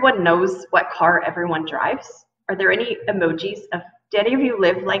everyone knows what car everyone drives. Are there any emojis of, do any of you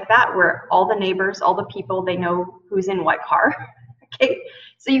live like that, where all the neighbors, all the people, they know who's in what car? Okay,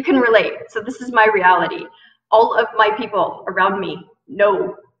 so you can relate. So this is my reality. All of my people around me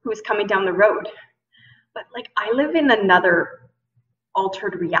know who's coming down the road. But like, I live in another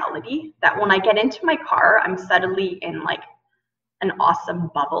altered reality that when I get into my car, I'm suddenly in like an awesome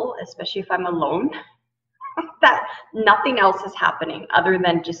bubble, especially if I'm alone, that nothing else is happening other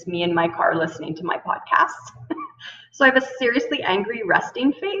than just me in my car listening to my podcast. So I have a seriously angry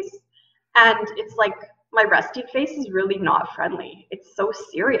resting face, and it's like my resting face is really not friendly. It's so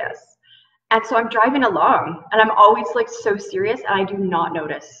serious. And so I'm driving along and I'm always like so serious, and I do not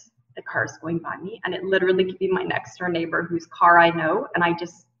notice the cars going by me. And it literally could be my next door neighbor whose car I know, and I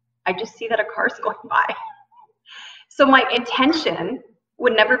just see that a car's going by. So my intention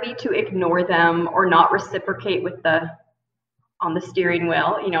would never be to ignore them or not reciprocate with the on the steering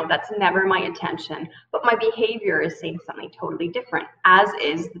wheel. You know, that's never my intention. But my behavior is saying something totally different, as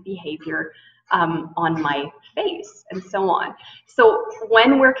is the behavior on my face and so on. So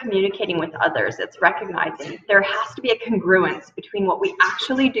when we're communicating with others, it's recognizing there has to be a congruence between what we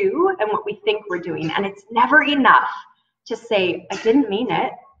actually do and what we think we're doing. And it's never enough to say, I didn't mean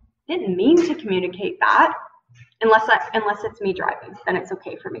it. I didn't mean to communicate that. Unless it's me driving, then it's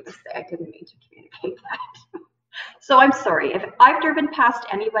okay for me to say I didn't mean to communicate that. So I'm sorry, if I've driven past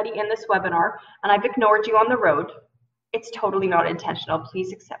anybody in this webinar and I've ignored you on the road, it's totally not intentional.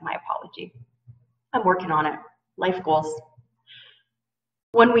 Please accept my apology. I'm working on it. Life goals.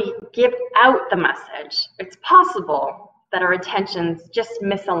 When we give out the message, it's possible that our intentions just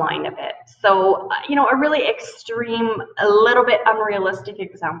misalign a bit. So, you know, a really extreme, a little bit unrealistic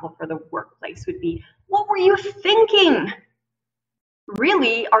example for the workplace would be, what were you thinking?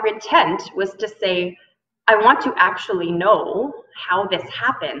 Really, our intent was to say, I want to actually know how this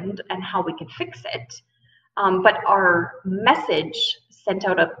happened and how we can fix it. But our message sent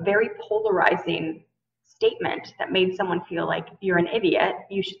out a very polarizing statement that made someone feel like, you're an idiot,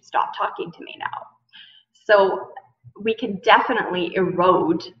 you should stop talking to me now. So we can definitely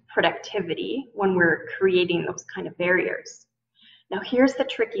erode productivity when we're creating those kind of barriers. Now here's the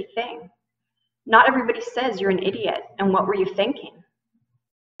tricky thing. Not everybody says you're an idiot and what were you thinking?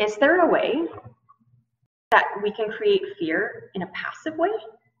 Is there a way that we can create fear in a passive way?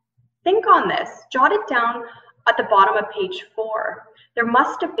 Think on this. Jot it down at the bottom of page 4. There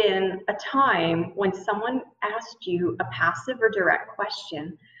must have been a time when someone asked you a passive or direct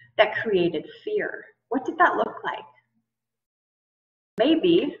question that created fear. What did that look like?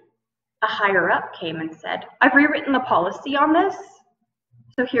 Maybe a higher up came and said, I've rewritten the policy on this,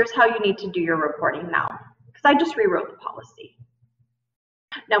 so here's how you need to do your reporting now, because I just rewrote the policy.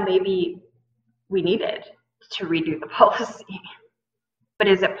 Now maybe we needed to redo the policy, but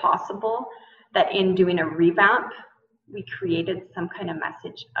is it possible that in doing a revamp, we created some kind of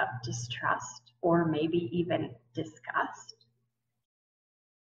message of distrust or maybe even disgust?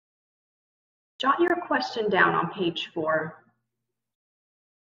 Jot your question down on page 4.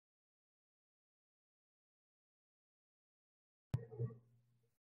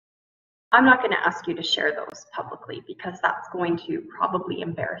 I'm not going to ask you to share those publicly because that's going to probably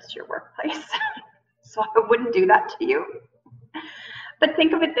embarrass your workplace. So I wouldn't do that to you. But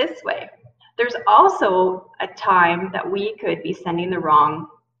think of it this way. There's also a time that we could be sending the wrong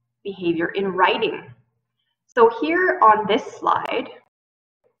behavior in writing. So here on this slide,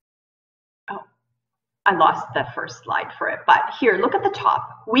 oh, I lost the first slide for it, but here, look at the top.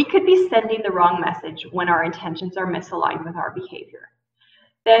 We could be sending the wrong message when our intentions are misaligned with our behavior.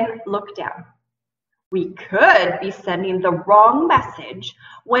 Then look down. We could be sending the wrong message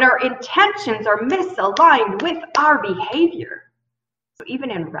when our intentions are misaligned with our behavior. So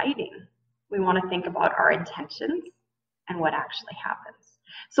even in writing, we want to think about our intentions and what actually happens.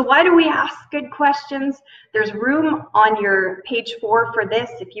 So why do we ask good questions? There's room on your page 4 for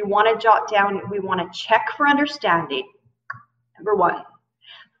this. If you want to jot down, we want to check for understanding. Number 1.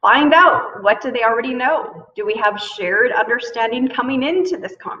 Find out, what do they already know? Do we have shared understanding coming into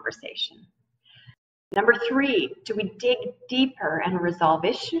this conversation? Number 3, do we dig deeper and resolve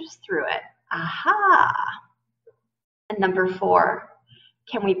issues through it? Aha! And number 4,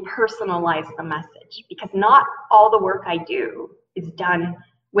 can we personalize the message? Because not all the work I do is done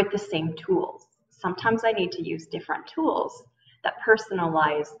with the same tools. Sometimes I need to use different tools that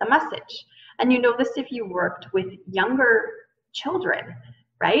personalize the message. And you know this if you worked with younger children,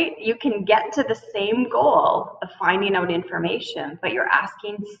 right? You can get to the same goal of finding out information, but you're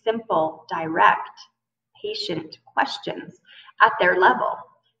asking simple, direct, patient questions at their level.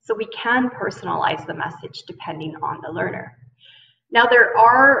 So we can personalize the message depending on the learner. Now there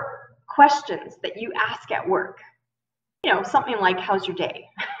are questions that you ask at work. You know, something like, how's your day?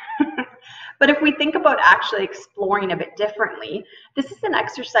 But if we think about actually exploring a bit differently, this is an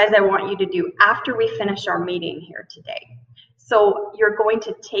exercise I want you to do after we finish our meeting here today. So you're going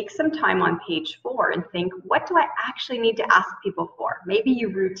to take some time on page 4 and think, what do I actually need to ask people for? Maybe you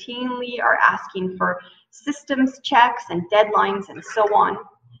routinely are asking for systems checks and deadlines and so on.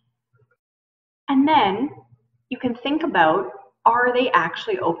 And then you can think about, are they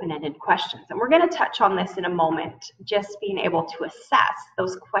actually open-ended questions? And we're going to touch on this in a moment, just being able to assess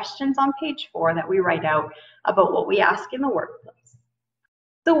those questions on page 4 that we write out about what we ask in the workplace.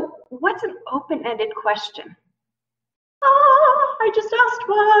 So what's an open-ended question? Ah, I just asked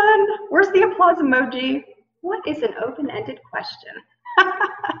one. Where's the applause emoji? What is an open-ended question?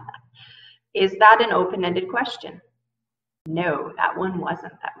 Is that an open-ended question? No, that one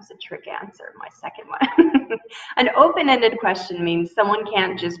wasn't. That was a trick answer, my second one. An open-ended question means someone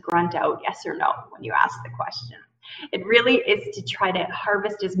can't just grunt out yes or no when you ask the question. It really is to try to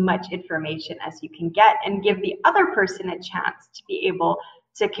harvest as much information as you can get and give the other person a chance to be able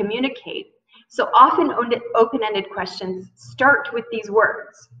to communicate. So often open-ended questions start with these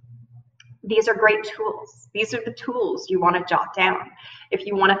words. These are great tools. These are the tools you want to jot down if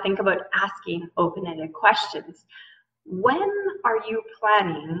you want to think about asking open-ended questions. When are you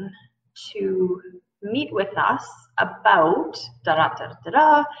planning to meet with us about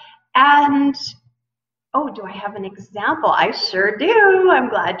and oh, do I have an example? I sure do. I'm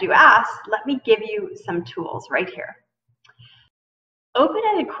glad you asked. Let me give you some tools right here.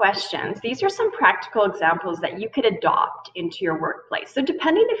 Open-ended questions, these are some practical examples that you could adopt into your workplace. So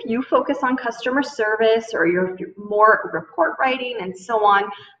depending if you focus on customer service or you're more report writing and so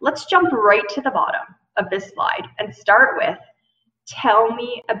on, let's jump right to the bottom of this slide and start with, tell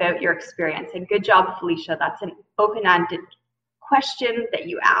me about your experience. And good job, Felicia. That's an open-ended question that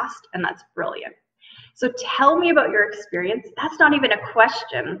you asked, and that's brilliant. So tell me about your experience. That's not even a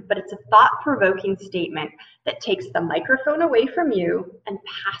question, but it's a thought-provoking statement that takes the microphone away from you and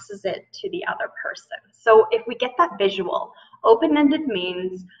passes it to the other person. So if we get that visual, open-ended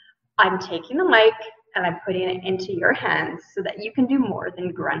means I'm taking the mic and I'm putting it into your hands so that you can do more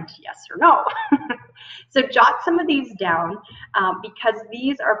than grunt yes or no. So jot some of these down because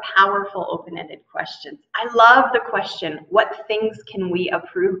these are powerful open-ended questions. I love the question, what things can we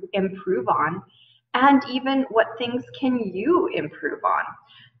improve on? And even what things can you improve on?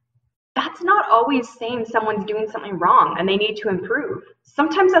 That's not always saying someone's doing something wrong and they need to improve.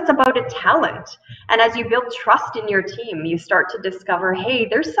 Sometimes that's about a talent. And as you build trust in your team, you start to discover, hey,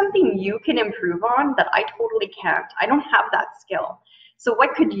 there's something you can improve on that I totally can't. I don't have that skill. So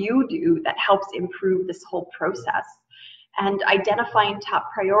what could you do that helps improve this whole process? And identifying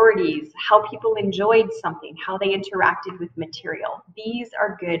top priorities, how people enjoyed something, how they interacted with material. These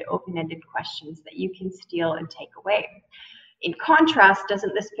are good open-ended questions that you can steal and take away. In contrast,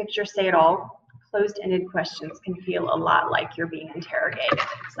 doesn't this picture say it all? Closed-ended questions can feel a lot like you're being interrogated.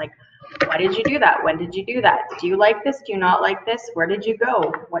 It's like, why did you do that? When did you do that? Do you like this? Do you not like this? Where did you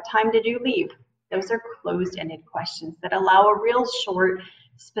go? What time did you leave? Those are closed-ended questions that allow a real short,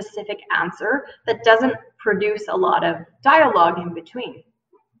 specific answer that doesn't produce a lot of dialogue in between.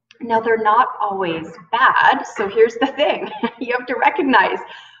 Now, they're not always bad, so here's the thing. You have to recognize,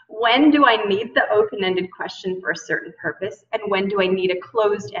 when do I need the open-ended question for a certain purpose, and when do I need a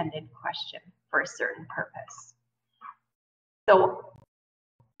closed-ended question for a certain purpose? So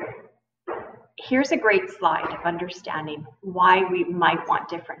here's a great slide of understanding why we might want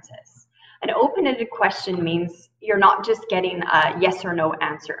differences. An open-ended question means you're not just getting a yes or no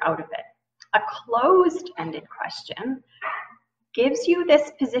answer out of it. A closed-ended question gives you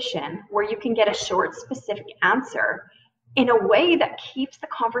this position where you can get a short, specific answer in a way that keeps the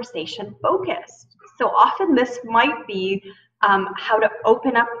conversation focused. So often this might be how to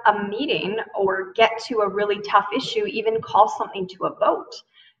open up a meeting or get to a really tough issue, even call something to a vote.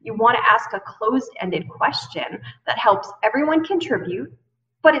 You want to ask a closed-ended question that helps everyone contribute,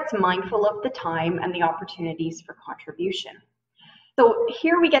 but it's mindful of the time and the opportunities for contribution. So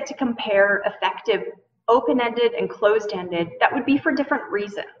here we get to compare effective open-ended and closed-ended. That would be for different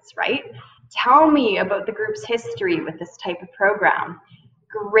reasons, right? Tell me about the group's history with this type of program.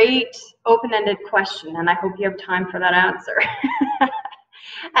 Great open-ended question, and I hope you have time for that answer.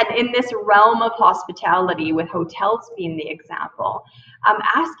 And in this realm of hospitality, with hotels being the example,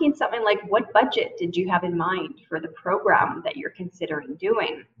 asking something like, what budget did you have in mind for the program that you're considering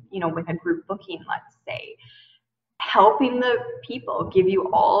doing, with a group booking, let's say. Helping the people give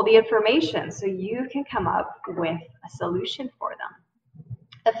you all the information so you can come up with a solution for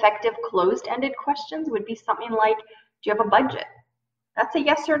them. Effective closed-ended questions would be something like, do you have a budget? That's a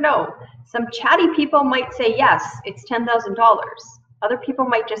yes or no. Some chatty people might say yes, it's $10,000. Other people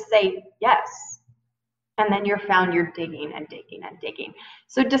might just say yes. And then you're found you're digging and digging and digging.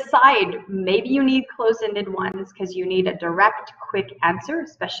 So decide, maybe you need closed-ended ones because you need a direct, quick answer,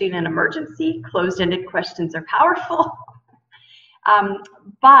 especially in an emergency. Closed-ended questions are powerful.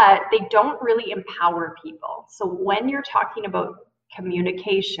 But they don't really empower people. So when you're talking about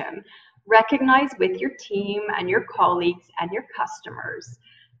communication, recognize with your team and your colleagues and your customers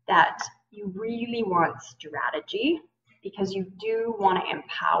that you really want strategy, because you do want to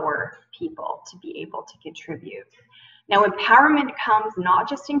empower people to be able to contribute. Now, empowerment comes not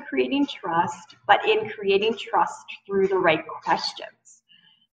just in creating trust, but in creating trust through the right questions.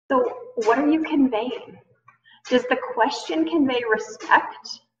 So what are you conveying? Does the question convey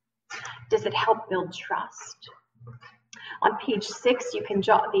respect? Does it help build trust? On page 6, you can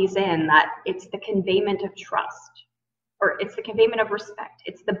jot these in, that it's the conveyment of trust, or it's the conveyment of respect.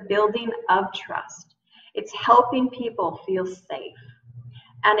 It's the building of trust. It's helping people feel safe,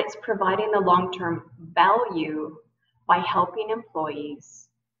 and it's providing the long-term value by helping employees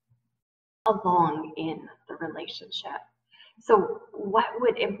along in the relationship. So what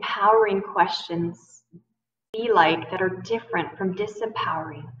would empowering questions be like that are different from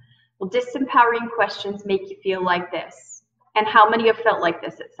disempowering? Well, disempowering questions make you feel like this. And how many have felt like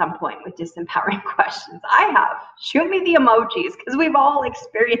this at some point with disempowering questions? I have. Shoot me the emojis, because we've all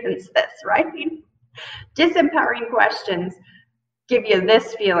experienced this, right? Disempowering questions give you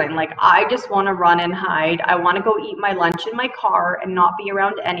this feeling like, I just want to run and hide. I want to go eat my lunch in my car and not be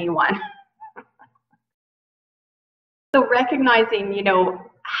around anyone. So recognizing,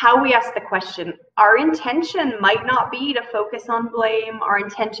 how we ask the question, our intention might not be to focus on blame. Our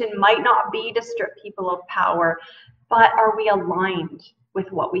intention might not be to strip people of power, but are we aligned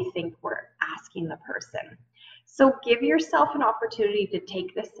with what we think we're asking the person? So give yourself an opportunity to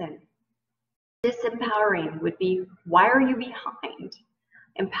take this in. Disempowering would be, why are you behind?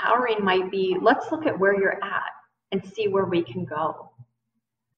 Empowering might be, let's look at where you're at and see where we can go.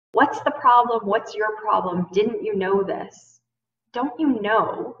 What's the problem? What's your problem? Didn't you know this? Don't you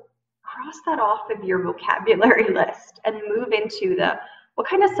know? Cross that off of your vocabulary list and move into the, what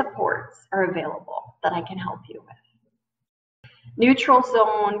kind of supports are available that I can help you with? Neutral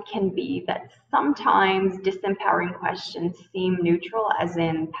zone can be that sometimes disempowering questions seem neutral, as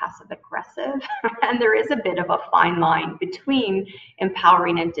in passive aggressive, and there is a bit of a fine line between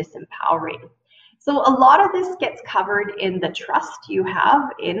empowering and disempowering. So a lot of this gets covered in the trust you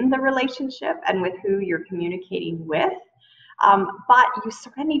have in the relationship and with who you're communicating with. But you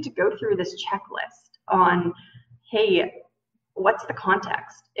sort of need to go through this checklist on, hey, what's the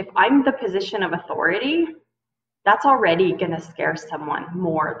context? If I'm the position of authority, that's already going to scare someone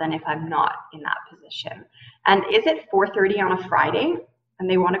more than if I'm not in that position. And is it 4:30 on a Friday and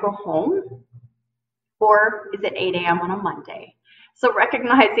they want to go home? Or is it 8 a.m. on a Monday? So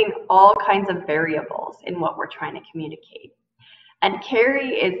recognizing all kinds of variables in what we're trying to communicate. And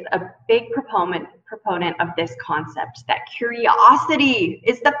Carrie is a big proponent of this concept, that curiosity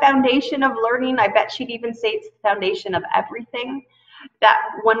is the foundation of learning. I bet she'd even say it's the foundation of everything. That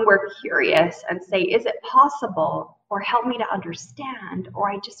when we're curious and say, is it possible, or help me to understand,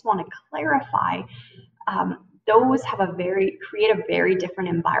 or I just want to clarify, those have create a very different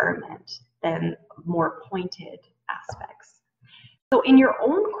environment than more pointed aspects. So in your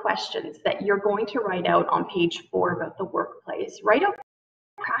own questions that you're going to write out on page 4 about the workplace, write out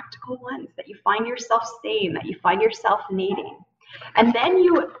practical ones that you find yourself saying, that you find yourself needing. And then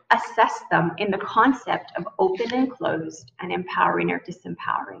you assess them in the concept of open and closed, and empowering or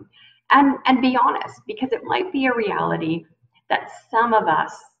disempowering. And be honest, because it might be a reality that some of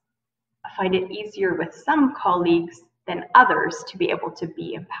us find it easier with some colleagues than others to be able to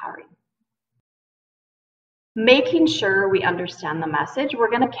be empowering. Making sure we understand the message. We're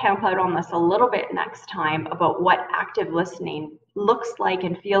going to camp out on this a little bit next time about what active listening looks like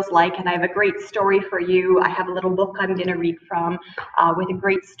and feels like. And I have a great story for you. I have a little book I'm going to read from with a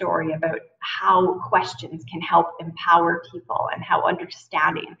great story about how questions can help empower people and how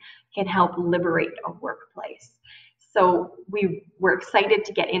understanding can help liberate a workplace. So we're excited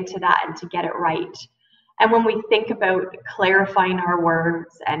to get into that and to get it right. And when we think about clarifying our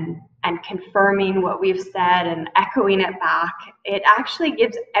words and confirming what we've said and echoing it back, it actually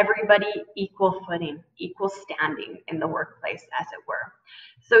gives everybody equal footing, equal standing in the workplace, as it were.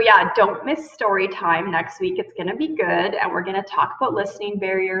 So yeah, don't miss story time next week. It's going to be good, and we're going to talk about listening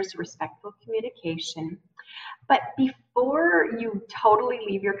barriers, respectful communication. But before you totally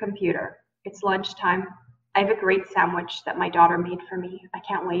leave your computer, it's lunchtime. I have a great sandwich that my daughter made for me. I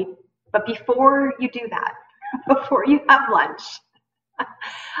can't wait. But before you do that, before you have lunch,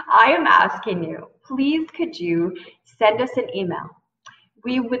 I am asking you, please could you send us an email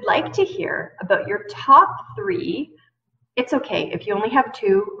we would like to hear about your top 3. It's okay if you only have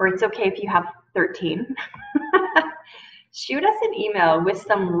 2, or it's okay if you have 13. Shoot us an email with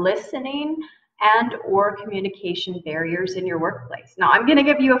some listening and or communication barriers in your workplace. Now, I'm going to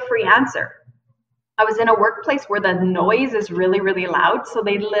give you a free answer. I was in a workplace where the noise is really, really loud, so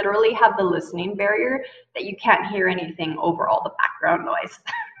they literally have the listening barrier that you can't hear anything over all the background noise.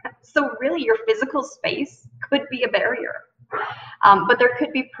 So really, your physical space could be a barrier. But there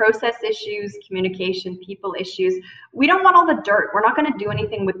could be process issues, communication, people issues. We don't want all the dirt. We're not going to do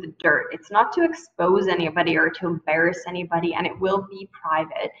anything with the dirt. It's not to expose anybody or to embarrass anybody, and it will be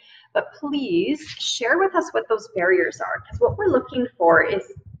private. But please share with us what those barriers are, because what we're looking for is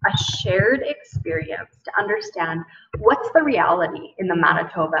a shared experience to understand what's the reality in the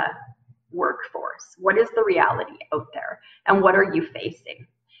Manitoba workforce. What is the reality out there, and what are you facing?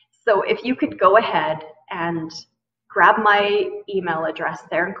 So if you could go ahead and grab my email address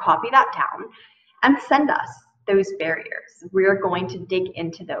there and copy that down and send us those barriers. We're going to dig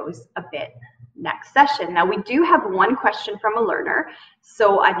into those a bit next session. Now, we do have one question from a learner,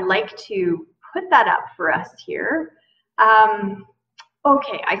 so I'd like to put that up for us here.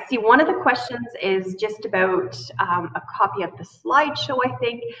 Okay, I see one of the questions is just about a copy of the slideshow, I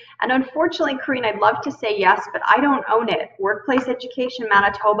think. And unfortunately, Corinne, I'd love to say yes, but I don't own it. Workplace Education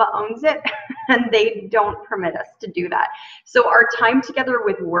Manitoba owns it, and they don't permit us to do that. So our time together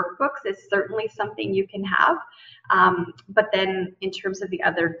with workbooks is certainly something you can have. But then in terms of the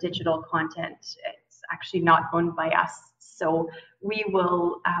other digital content, it's actually not owned by us. So we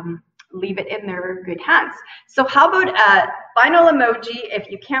will leave it in their good hands. So how about a final emoji if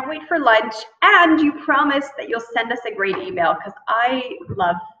you can't wait for lunch and you promise that you'll send us a great email, because I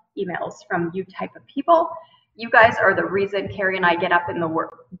love emails from you type of people. You guys are the reason Carrie and I get up in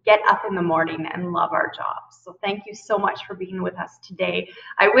the morning and love our jobs. So thank you so much for being with us today.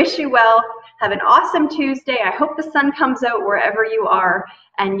 I wish you well. Have an awesome Tuesday. I hope the sun comes out wherever you are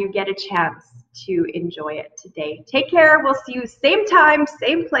and you get a chance to enjoy it today. Take care. We'll see you same time,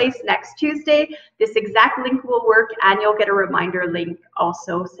 same place next Tuesday. This exact link will work, and you'll get a reminder link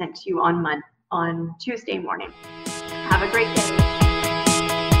also sent to you on Tuesday morning. Have a great day.